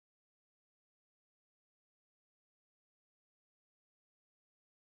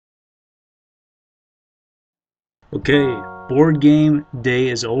Okay, board game day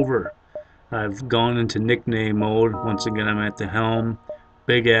is over. I've gone into nickname mode. Once again, I'm at the helm.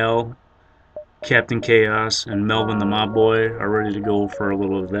 Big Al, Captain Chaos, and Melvin the Mob Boy are ready to go for a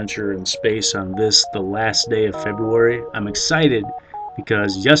little adventure in space on this, the last day of February. I'm excited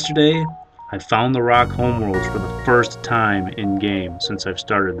because yesterday I found the rock homeworlds for the first time in game since I've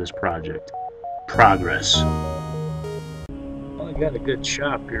started this project. Progress. Well, I got a good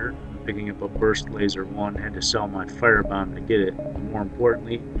shop here. I'm picking up a burst laser 1. Had to sell my firebomb to get it. But more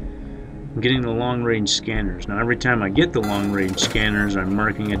importantly, I'm getting the long range scanners. Now every time I get the long range scanners, I'm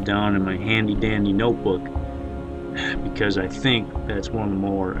marking it down in my handy dandy notebook because I think that's one of the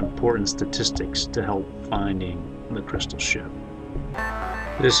more important statistics to help finding the crystal ship.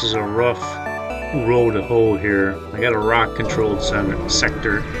 This is a rough row to hoe here. I got a rock controlled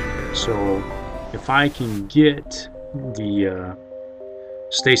sector, so if I can get the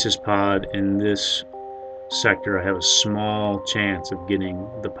stasis pod in this sector, I have a small chance of getting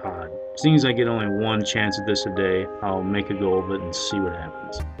the pod. Seeing as I get only one chance at this a day, I'll make a go of it and see what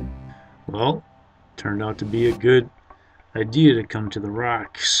happens. Well, turned out to be a good idea to come to the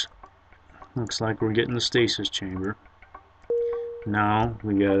rocks. Looks like we're getting the stasis chamber. Now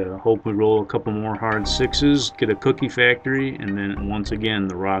we gotta hope we roll a couple more hard sixes, get a cookie factory, and then once again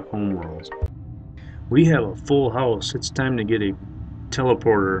the rock homeworlds. We have a full house. It's time to get a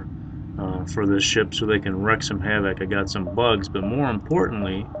teleporter for this ship so they can wreak some havoc. I got some bugs, but more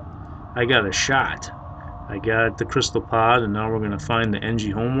importantly, I got a shot. I got the crystal pod, and now we're going to find the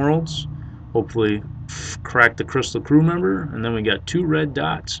NG homeworlds. Hopefully crack the crystal crew member, and then we got 2 red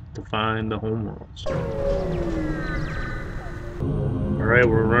dots to find the homeworlds. Alright,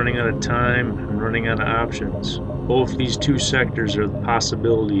 we're running out of time and running out of options. Both these 2 sectors are the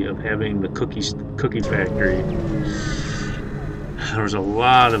possibility of having the cookie factory. There was a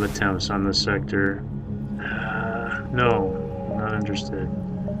lot of attempts on this sector. No, not interested.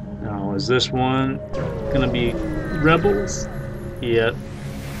 Now, is this one gonna be rebels? Yep,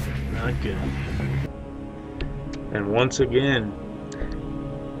 not good. And once again,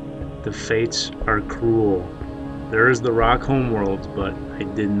 the fates are cruel. There is the rock homeworld, but I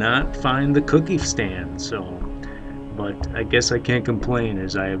did not find the cookie stand, so. But I guess I can't complain,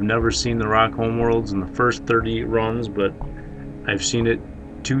 as I have never seen the rock homeworlds in the first 30 runs, but I've seen it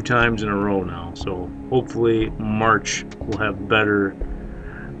 2 times in a row now. So hopefully March will have better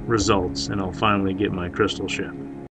results and I'll finally get my crystal ship.